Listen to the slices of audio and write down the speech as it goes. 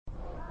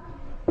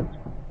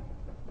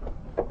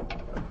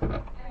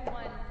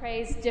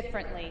prays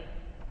differently,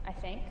 I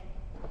think.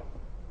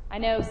 I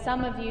know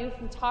some of you,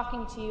 from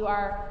talking to you,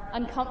 are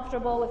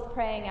uncomfortable with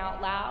praying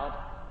out loud.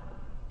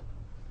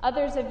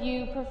 Others of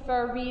you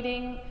prefer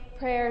reading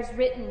prayers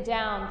written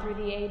down through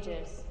the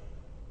ages.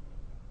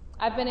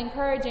 I've been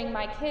encouraging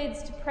my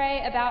kids to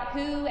pray about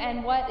who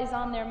and what is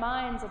on their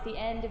minds at the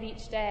end of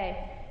each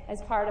day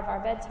as part of our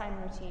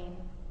bedtime routine.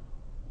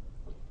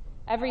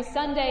 Every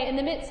Sunday, in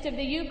the midst of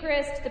the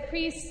Eucharist, the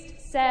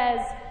priest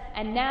says,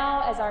 "And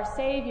now, as our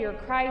Savior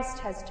Christ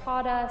has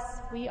taught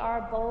us, we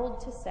are bold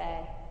to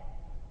say,"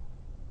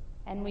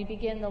 and we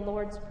begin the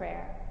Lord's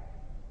Prayer.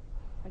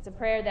 It's a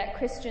prayer that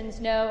Christians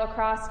know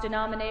across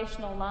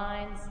denominational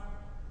lines,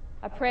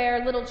 a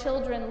prayer little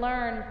children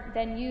learn,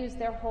 then use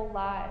their whole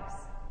lives.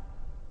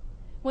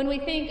 When we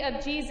think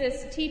of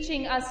Jesus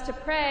teaching us to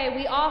pray,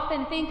 we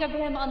often think of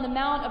him on the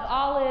Mount of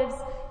Olives,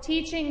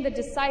 teaching the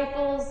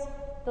disciples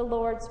the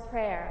Lord's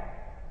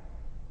Prayer.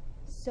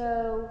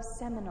 So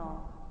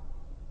seminal,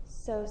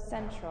 so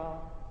central.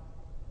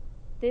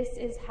 This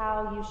is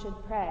how you should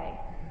pray,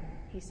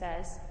 he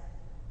says.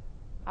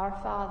 Our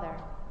Father,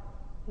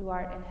 who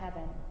art in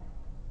heaven.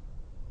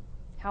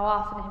 How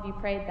often have you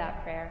prayed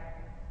that prayer?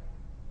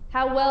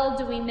 How well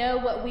do we know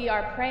what we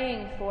are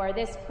praying for?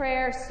 This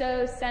prayer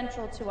so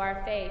central to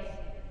our faith.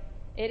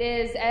 It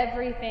is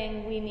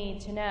everything we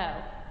need to know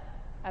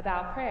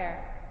about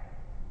prayer.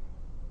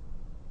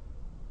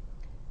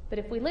 But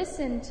if we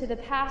listen to the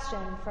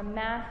Passion from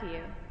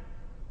Matthew,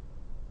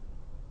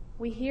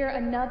 we hear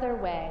another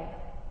way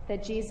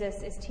that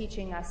Jesus is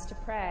teaching us to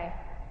pray.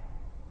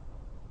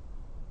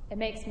 It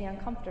makes me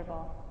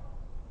uncomfortable.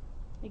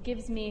 It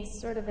gives me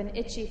sort of an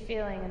itchy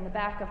feeling in the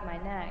back of my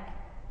neck.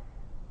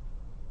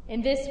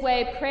 In this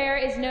way, prayer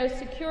is no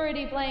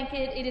security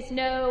blanket. It is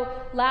no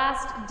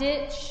last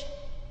ditch.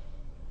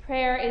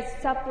 Prayer is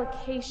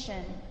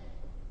supplication.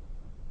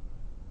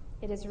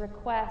 It is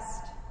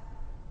request.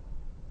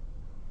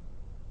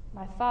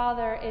 My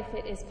Father, if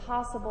it is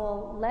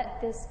possible, let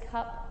this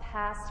cup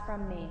pass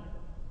from me.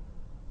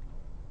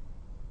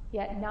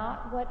 Yet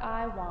not what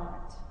I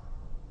want,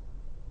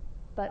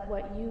 but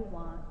what you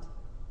want.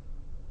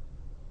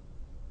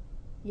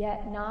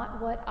 Yet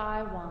not what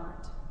I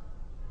want,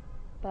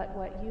 but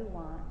what you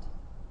want.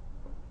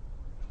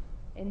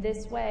 In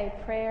this way,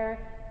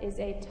 prayer is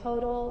a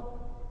total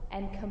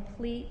and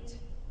complete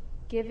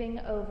giving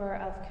over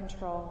of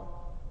control.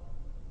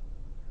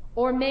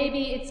 Or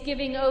maybe it's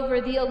giving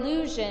over the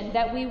illusion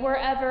that we were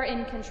ever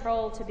in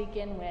control to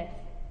begin with.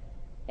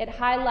 It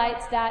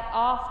highlights that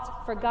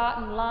oft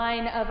forgotten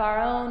line of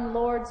our own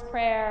Lord's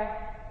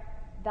Prayer,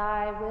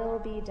 "Thy will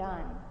be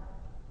done."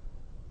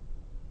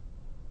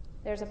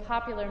 There's a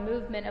popular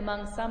movement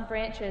among some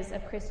branches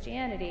of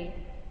Christianity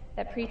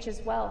that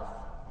preaches wealth,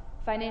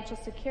 financial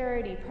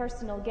security,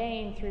 personal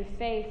gain through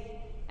faith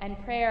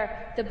and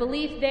prayer. The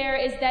belief there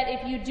is that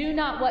if you do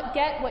not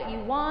get what you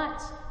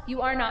want,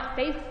 you are not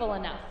faithful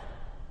enough.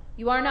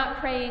 You are not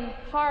praying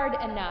hard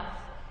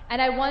enough.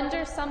 And I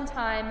wonder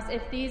sometimes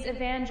if these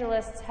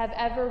evangelists have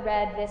ever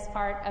read this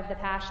part of the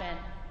Passion.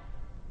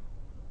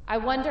 I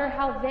wonder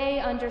how they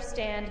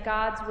understand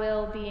God's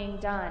will being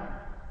done.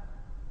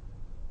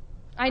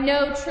 I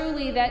know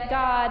truly that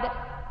God,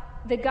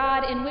 the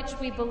God in which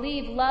we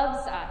believe,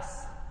 loves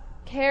us,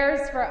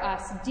 cares for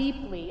us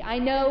deeply. I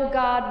know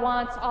God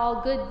wants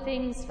all good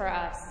things for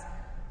us.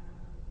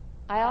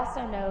 I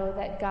also know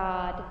that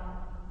God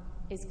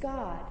is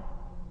God,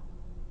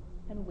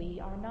 and we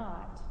are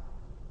not.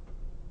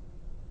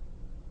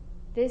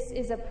 This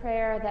is a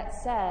prayer that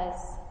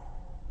says,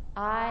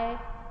 "I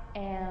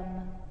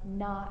am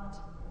not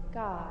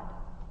God."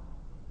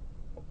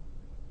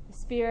 The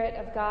Spirit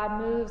of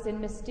God moves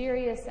in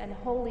mysterious and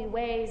holy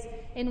ways,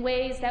 in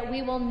ways that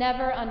we will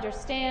never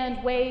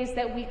understand, ways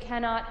that we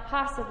cannot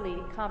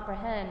possibly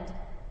comprehend.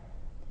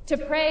 To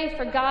pray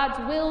for God's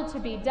will to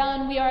be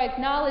done, we are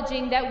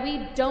acknowledging that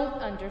we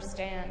don't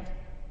understand,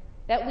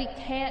 that we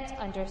can't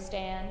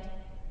understand,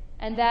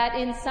 and that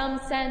in some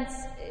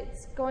sense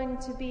it's going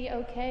to be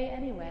okay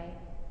anyway,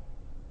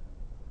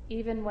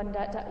 even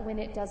when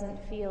it doesn't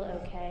feel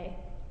okay.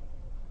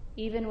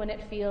 Even when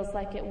it feels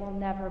like it will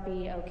never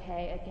be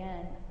okay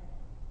again.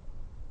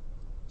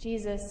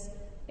 Jesus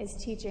is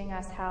teaching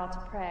us how to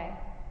pray.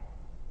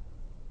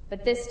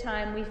 But this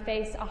time we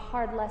face a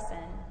hard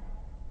lesson.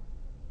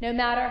 No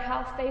matter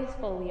how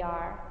faithful we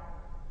are,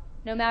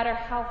 no matter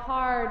how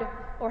hard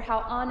or how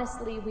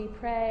honestly we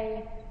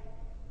pray,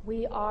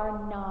 we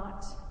are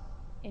not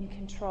in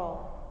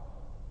control.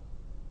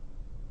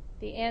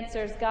 The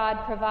answers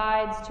God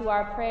provides to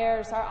our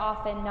prayers are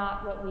often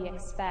not what we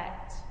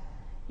expect.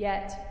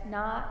 Yet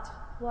not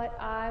what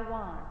I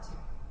want,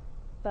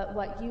 but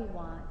what you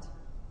want.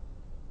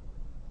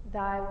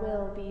 Thy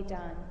will be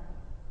done.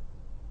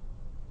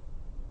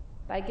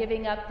 By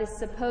giving up this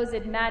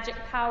supposed magic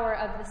power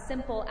of the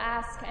simple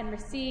ask and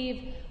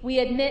receive, we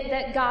admit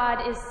that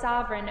God is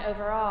sovereign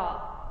over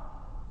all.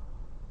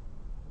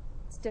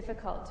 It's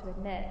difficult to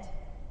admit.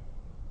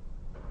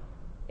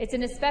 It's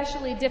an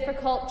especially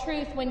difficult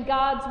truth when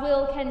God's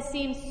will can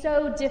seem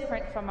so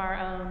different from our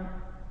own.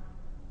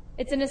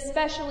 It's an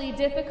especially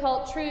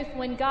difficult truth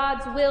when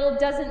God's will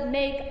doesn't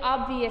make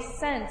obvious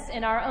sense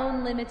in our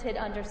own limited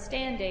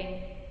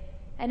understanding.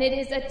 And it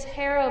is a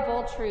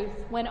terrible truth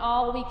when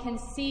all we can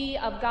see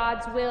of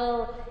God's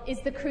will is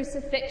the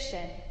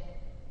crucifixion,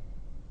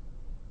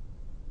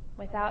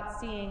 without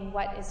seeing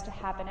what is to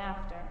happen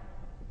after.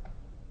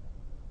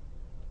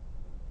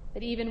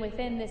 But even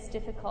within this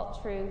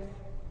difficult truth,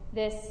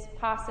 this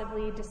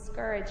possibly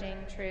discouraging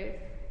truth,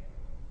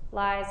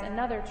 lies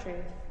another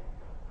truth.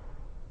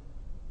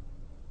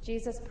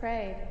 Jesus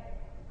prayed.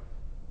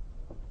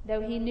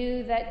 Though he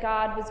knew that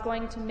God was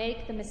going to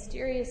make the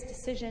mysterious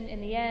decision in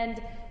the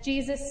end,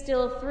 Jesus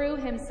still threw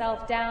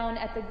himself down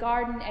at the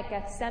garden at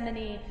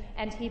Gethsemane,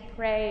 and he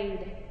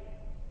prayed.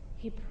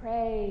 He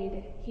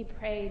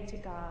prayed to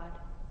God.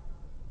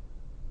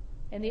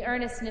 In the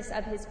earnestness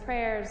of his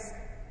prayers,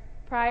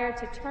 prior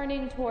to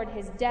turning toward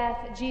his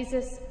death,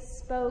 Jesus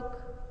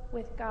spoke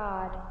with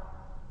God,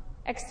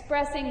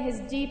 expressing his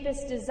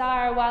deepest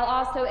desire while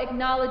also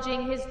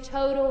acknowledging his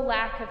total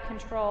lack of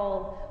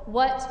control.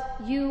 What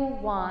you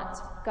want,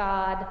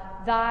 God,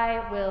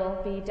 thy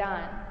will be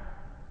done.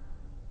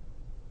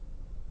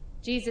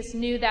 Jesus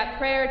knew that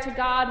prayer to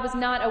God was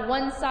not a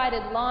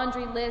one-sided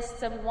laundry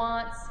list of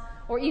wants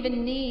or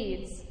even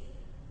needs,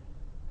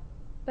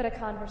 but a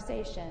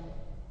conversation.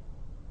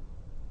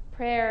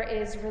 Prayer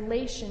is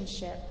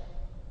relationship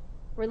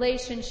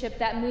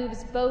that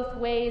moves both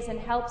ways and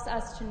helps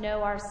us to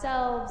know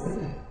ourselves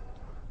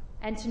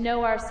and to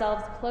know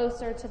ourselves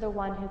closer to the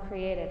one who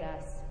created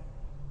us.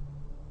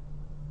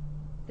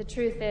 The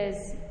truth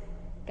is,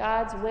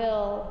 God's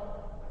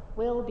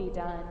will be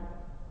done.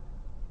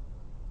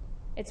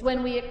 It's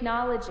when we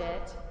acknowledge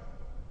it,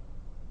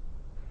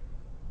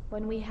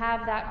 when we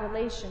have that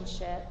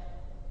relationship,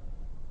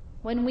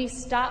 when we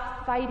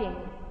stop fighting,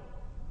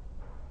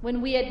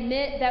 when we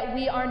admit that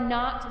we are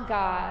not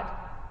God,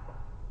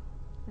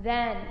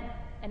 then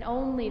and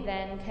only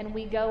then can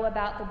we go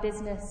about the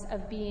business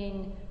of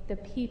being the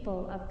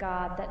people of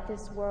God that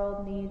this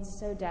world needs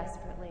so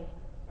desperately.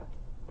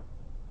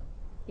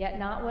 Yet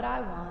not what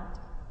I want,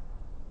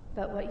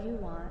 but what you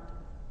want.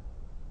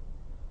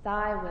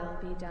 Thy will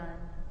be done.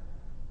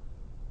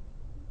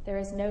 There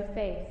is no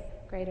faith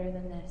greater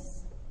than this.